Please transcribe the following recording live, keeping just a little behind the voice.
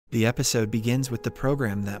The episode begins with the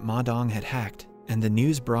program that Ma Dong had hacked, and the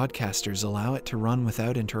news broadcasters allow it to run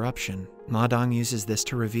without interruption. Ma Dong uses this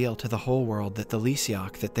to reveal to the whole world that the Lee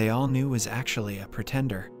Seok that they all knew was actually a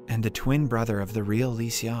pretender, and the twin brother of the real Lee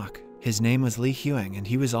Seok. His name was Lee Huang, and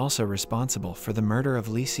he was also responsible for the murder of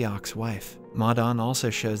Lee Seok's wife. Ma Dong also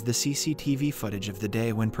shows the CCTV footage of the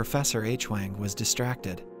day when Professor H. Wang was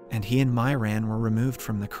distracted, and he and Mai Ran were removed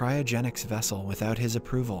from the cryogenics vessel without his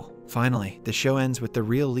approval. Finally, the show ends with the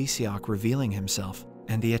real Lee Seok revealing himself,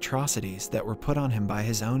 and the atrocities that were put on him by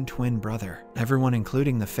his own twin brother. Everyone,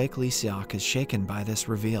 including the fake Lee Seok, is shaken by this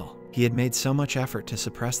reveal. He had made so much effort to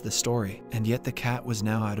suppress the story, and yet the cat was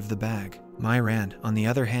now out of the bag. Mai Ran, on the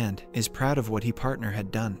other hand, is proud of what her partner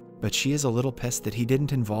had done, but she is a little pissed that he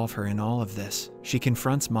didn't involve her in all of this. She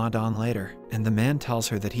confronts Ma Dong later, and the man tells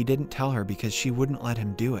her that he didn't tell her because she wouldn't let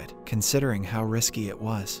him do it, considering how risky it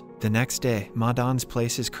was. The next day, Ma Dong's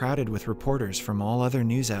place is crowded with reporters from all other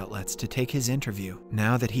news outlets to take his interview,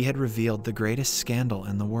 now that he had revealed the greatest scandal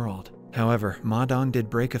in the world. However, Ma Dong did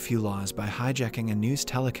break a few laws by hijacking a news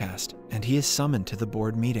telecast, and he is summoned to the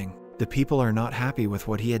board meeting. The people are not happy with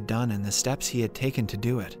what he had done and the steps he had taken to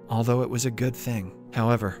do it, although it was a good thing.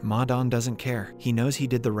 However, Ma Dong doesn't care. He knows he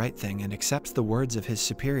did the right thing and accepts the words of his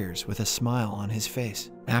superiors with a smile on his face.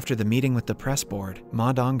 After the meeting with the press board,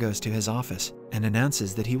 Ma Dong goes to his office and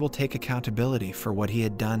announces that he will take accountability for what he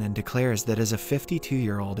had done and declares that as a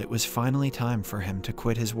 52-year-old it was finally time for him to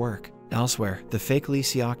quit his work. Elsewhere, the fake Lee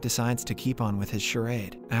Seok decides to keep on with his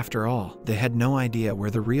charade. After all, they had no idea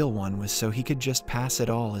where the real one was, so he could just pass it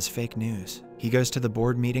all as fake news. He goes to the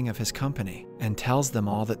board meeting of his company and tells them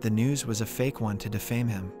all that the news was a fake one to defame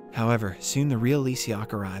him. However, soon the real Lee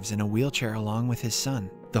Seok arrives in a wheelchair along with his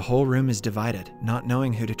son. The whole room is divided, not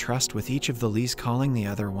knowing who to trust, with each of the Lees calling the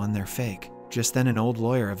other one their fake. Just then an old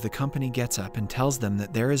lawyer of the company gets up and tells them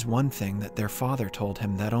that there is one thing that their father told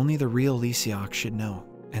him that only the real Lee Seok should know,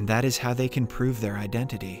 and that is how they can prove their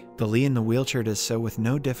identity. The Lee in the wheelchair does so with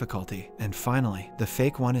no difficulty, and finally, the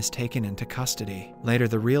fake one is taken into custody. Later,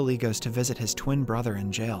 the real Lee goes to visit his twin brother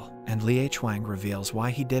in jail, and Lee H. Wang reveals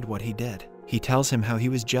why he did what he did. He tells him how he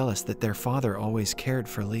was jealous that their father always cared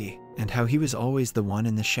for Lee, and how he was always the one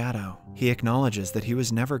in the shadow. He acknowledges that he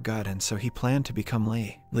was never good, and so he planned to become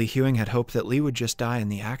Lee. Lee Huang had hoped that Lee would just die in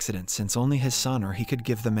the accident, since only his son or he could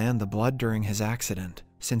give the man the blood during his accident.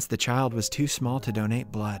 Since the child was too small to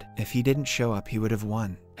donate blood, if he didn't show up he would have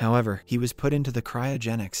won. However, he was put into the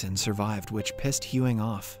cryogenics and survived, which pissed Huang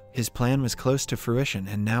off. His plan was close to fruition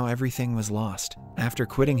and now everything was lost. After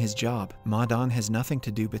quitting his job, Ma Dong has nothing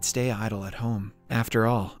to do but stay idle at home. After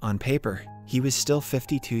all, on paper, he was still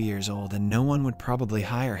 52 years old and no one would probably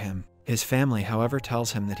hire him. His family, however,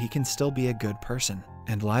 tells him that he can still be a good person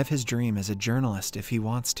and live his dream as a journalist if he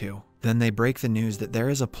wants to. Then they break the news that there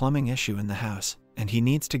is a plumbing issue in the house, and he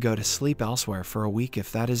needs to go to sleep elsewhere for a week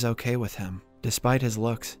if that is okay with him. Despite his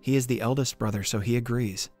looks, he is the eldest brother, so he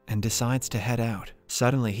agrees and decides to head out.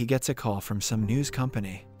 Suddenly, he gets a call from some news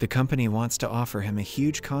company. The company wants to offer him a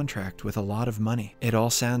huge contract with a lot of money. It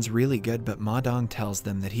all sounds really good, but Ma Dong tells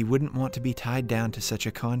them that he wouldn't want to be tied down to such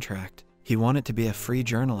a contract. He wanted to be a free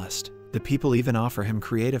journalist. The people even offer him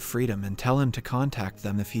creative freedom and tell him to contact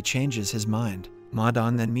them if he changes his mind. Ma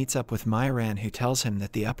Dong then meets up with Mai Ran, who tells him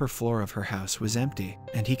that the upper floor of her house was empty,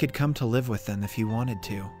 and he could come to live with them if he wanted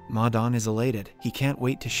to. Ma Dong is elated. He can't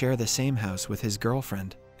wait to share the same house with his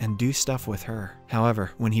girlfriend and do stuff with her.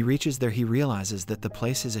 However, when he reaches there, he realizes that the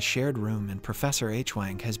place is a shared room and Professor H.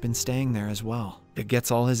 Wang has been staying there as well. It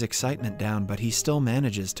gets all his excitement down, but he still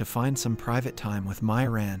manages to find some private time with Mai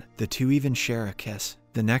Ran. The two even share a kiss.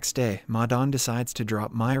 The next day, Ma Dong decides to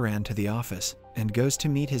drop Mai Ran to the office and goes to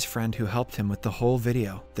meet his friend who helped him with the whole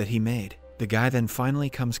video that he made. The guy then finally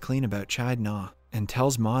comes clean about Chai Na and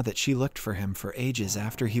tells Ma that she looked for him for ages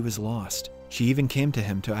after he was lost. She even came to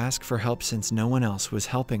him to ask for help since no one else was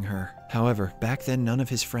helping her. However, back then none of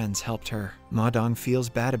his friends helped her. Ma Dong feels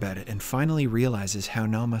bad about it and finally realizes how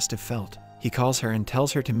Na must have felt. He calls her and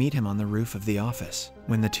tells her to meet him on the roof of the office.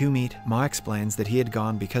 When the two meet, Ma explains that he had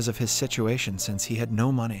gone because of his situation since he had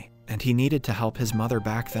no money, and he needed to help his mother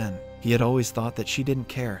back then. He had always thought that she didn't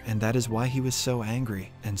care, and that is why he was so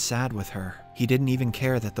angry and sad with her. He didn't even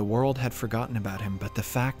care that the world had forgotten about him, but the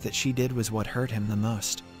fact that she did was what hurt him the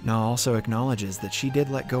most. Na also acknowledges that she did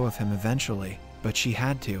let go of him eventually, but she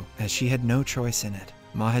had to, as she had no choice in it.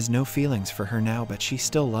 Ma has no feelings for her now, but she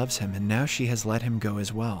still loves him, and now she has let him go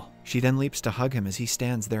as well. She then leaps to hug him as he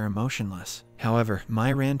stands there emotionless. However,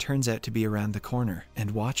 Mai Ran turns out to be around the corner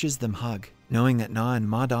and watches them hug. Knowing that Na and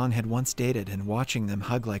Ma Dong had once dated, and watching them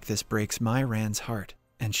hug like this breaks Mai Ran's heart,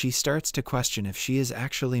 and she starts to question if she is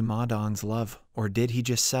actually Ma Dong's love, or did he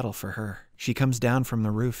just settle for her. She comes down from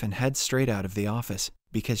the roof and heads straight out of the office,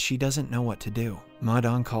 because she doesn't know what to do. Ma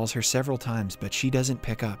Dong calls her several times but she doesn't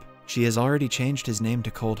pick up. She has already changed his name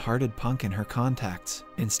to Cold-Hearted Punk in her contacts.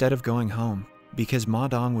 Instead of going home, because Ma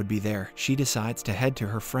Dong would be there, she decides to head to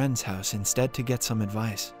her friend's house instead to get some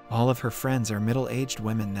advice. All of her friends are middle-aged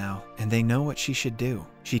women now, and they know what she should do.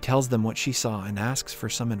 She tells them what she saw and asks for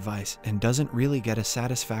some advice, and doesn't really get a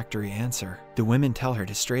satisfactory answer. The women tell her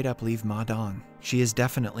to straight up leave Ma Dong. She is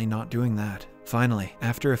definitely not doing that. Finally,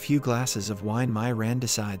 after a few glasses of wine, Mai Ran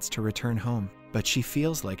decides to return home, but she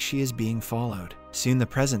feels like she is being followed. Soon the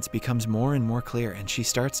presence becomes more and more clear and she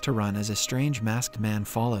starts to run as a strange masked man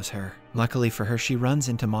follows her. Luckily for her, she runs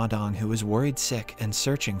into Ma Dong, who is worried sick and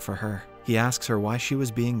searching for her. He asks her why she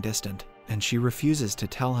was being distant, and she refuses to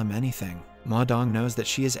tell him anything. Ma Dong knows that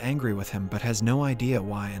she is angry with him but has no idea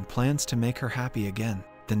why and plans to make her happy again.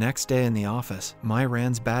 The next day in the office, Mai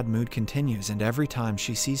Ran's bad mood continues, and every time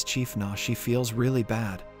she sees Chief Na she feels really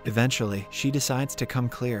bad. Eventually, she decides to come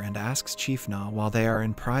clear and asks Chief Na while they are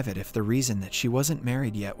in private if the reason that she wasn't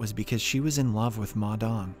married yet was because she was in love with Ma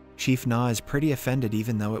Dong. Chief Na is pretty offended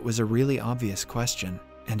even though it was a really obvious question,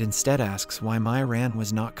 and instead asks why Mai Ran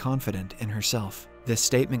was not confident in herself. This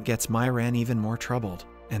statement gets Mai Ran even more troubled,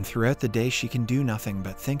 and throughout the day she can do nothing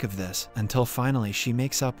but think of this, until finally she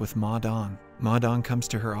makes up with Ma Dong. Ma Dong comes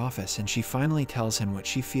to her office and she finally tells him what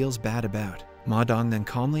she feels bad about. Ma Dong then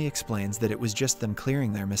calmly explains that it was just them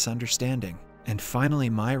clearing their misunderstanding. And finally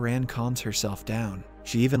Mai Ran calms herself down.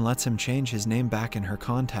 She even lets him change his name back in her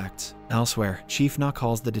contacts. Elsewhere, Chief Na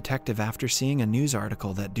calls the detective after seeing a news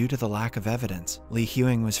article that due to the lack of evidence, Lee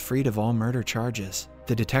Huing was freed of all murder charges.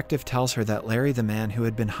 The detective tells her that Larry, the man who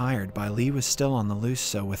had been hired by Lee, was still on the loose,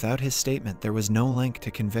 so without his statement there was no link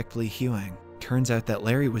to convict Lee Huing. Turns out that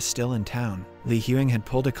Larry was still in town. Lee Huing had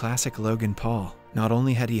pulled a classic Logan Paul. Not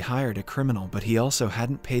only had he hired a criminal, but he also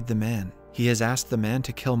hadn't paid the man. He has asked the man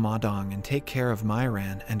to kill Ma Dong and take care of Mai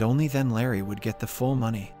Ran, and only then Larry would get the full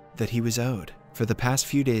money that he was owed. For the past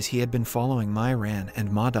few days he had been following Mai Ran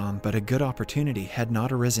and Ma Dong, but a good opportunity had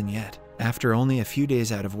not arisen yet. After only a few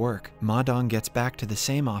days out of work, Ma Dong gets back to the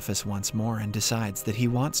same office once more and decides that he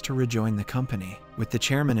wants to rejoin the company. With the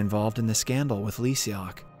chairman involved in the scandal with Lee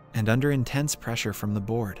Seok, and under intense pressure from the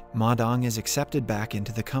board, Ma Dong is accepted back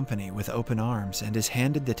into the company with open arms and is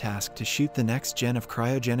handed the task to shoot the next gen of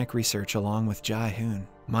cryogenic research along with Jai Hoon.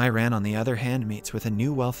 Mai Ran, on the other hand, meets with a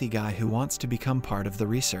new wealthy guy who wants to become part of the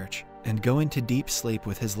research and go into deep sleep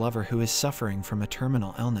with his lover who is suffering from a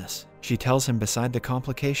terminal illness. She tells him beside the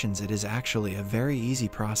complications it is actually a very easy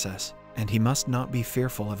process, and he must not be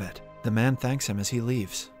fearful of it. The man thanks him as he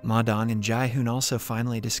leaves. Ma Dong and Jai Hoon also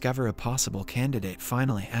finally discover a possible candidate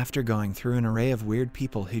after going through an array of weird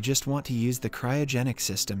people who just want to use the cryogenic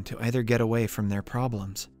system to either get away from their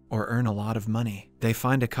problems or earn a lot of money. They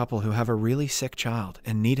find a couple who have a really sick child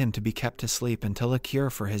and need him to be kept asleep until a cure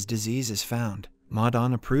for his disease is found. Ma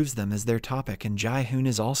Dong approves them as their topic, and Jai Hoon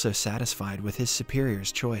is also satisfied with his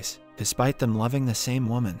superior's choice. Despite them loving the same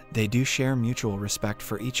woman, they do share mutual respect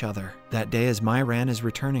for each other. That day, as Mai Ran is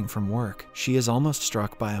returning from work, she is almost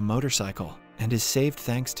struck by a motorcycle and is saved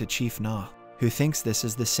thanks to Chief Na, who thinks this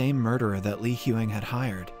is the same murderer that Lee Huing had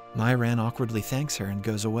hired. Mai Ran awkwardly thanks her and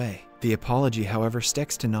goes away. The apology, however,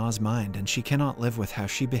 sticks to Na's mind and she cannot live with how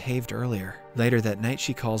she behaved earlier. Later that night,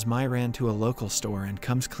 she calls Mai Ran to a local store and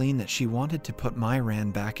comes clean that she wanted to put Mai Ran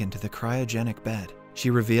back into the cryogenic bed. She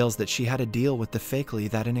reveals that she had a deal with the fake Lee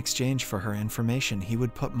that in exchange for her information he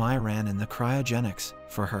would put Mai Ran in the cryogenics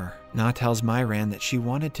for her. Na tells Mai Ran that she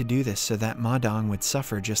wanted to do this so that Ma Dong would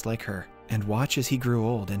suffer just like her and watch as he grew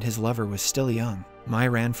old and his lover was still young. Mai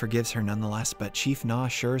Ran forgives her nonetheless, but Chief Na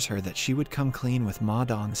assures her that she would come clean with Ma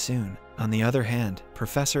Dong soon. On the other hand,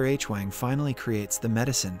 Professor H. Wang finally creates the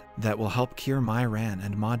medicine that will help cure Mai Ran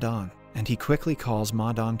and Ma Dong, and he quickly calls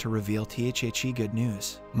Ma Dong to reveal THHE good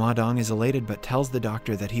news. Ma Dong is elated but tells the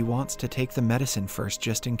doctor that he wants to take the medicine first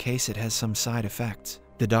just in case it has some side effects.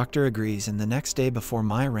 The doctor agrees, and the next day before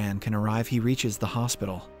Mai Ran can arrive he reaches the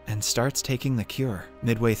hospital and starts taking the cure.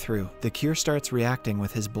 Midway through, the cure starts reacting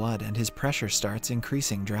with his blood and his pressure starts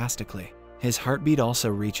increasing drastically. His heartbeat also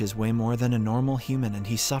reaches way more than a normal human and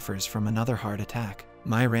he suffers from another heart attack.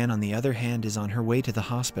 Mai Ran, on the other hand, is on her way to the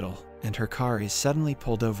hospital and her car is suddenly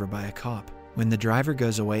pulled over by a cop. When the driver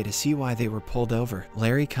goes away to see why they were pulled over,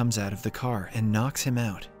 Larry comes out of the car and knocks him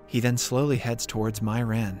out. He then slowly heads towards Mai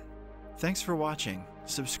Ran. Thanks for watching.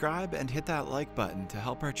 Subscribe and hit that like button to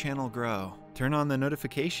help our channel grow. Turn on the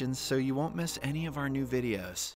notifications so you won't miss any of our new videos.